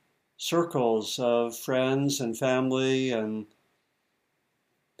own circles of friends and family and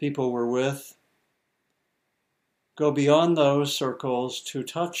people we're with. Go beyond those circles to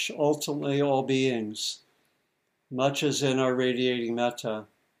touch ultimately all beings, much as in our radiating metta.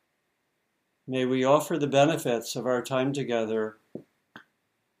 May we offer the benefits of our time together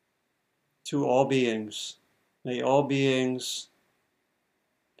to all beings. May all beings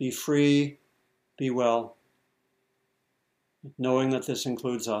be free, be well, knowing that this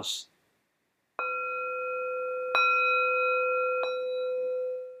includes us.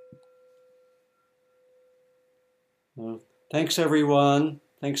 Well, thanks, everyone.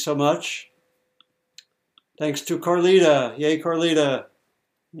 Thanks so much. Thanks to Carlita. Yay, Carlita.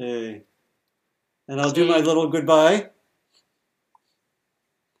 Yay. And I'll do my little goodbye.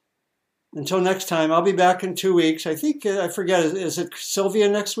 Until next time, I'll be back in 2 weeks. I think, I forget, is it Sylvia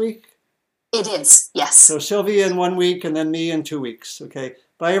next week? It is, yes. So Sylvia in 1 week and then me in 2 weeks. Okay.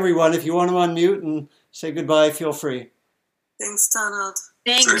 Bye, everyone. If you want to unmute and say goodbye, feel free. Thanks, Donald.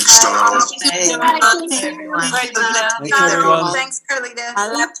 Thanks, Donald. Thanks, everyone. Thanks, everyone. Thanks, Carlita.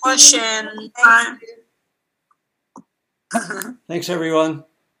 I love pushing. Thanks, everyone.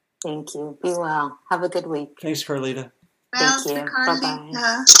 Thank you. Be well. Have a good week. Thanks, Carlita. Thank you.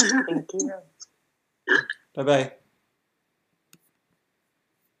 Bye-bye. Thank you. Bye-bye.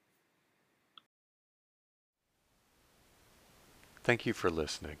 Thank you for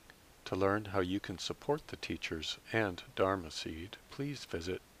listening. To learn how you can support the teachers and Dharma Seed, please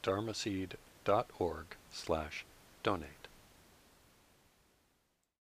visit dharmaseed.org/donate.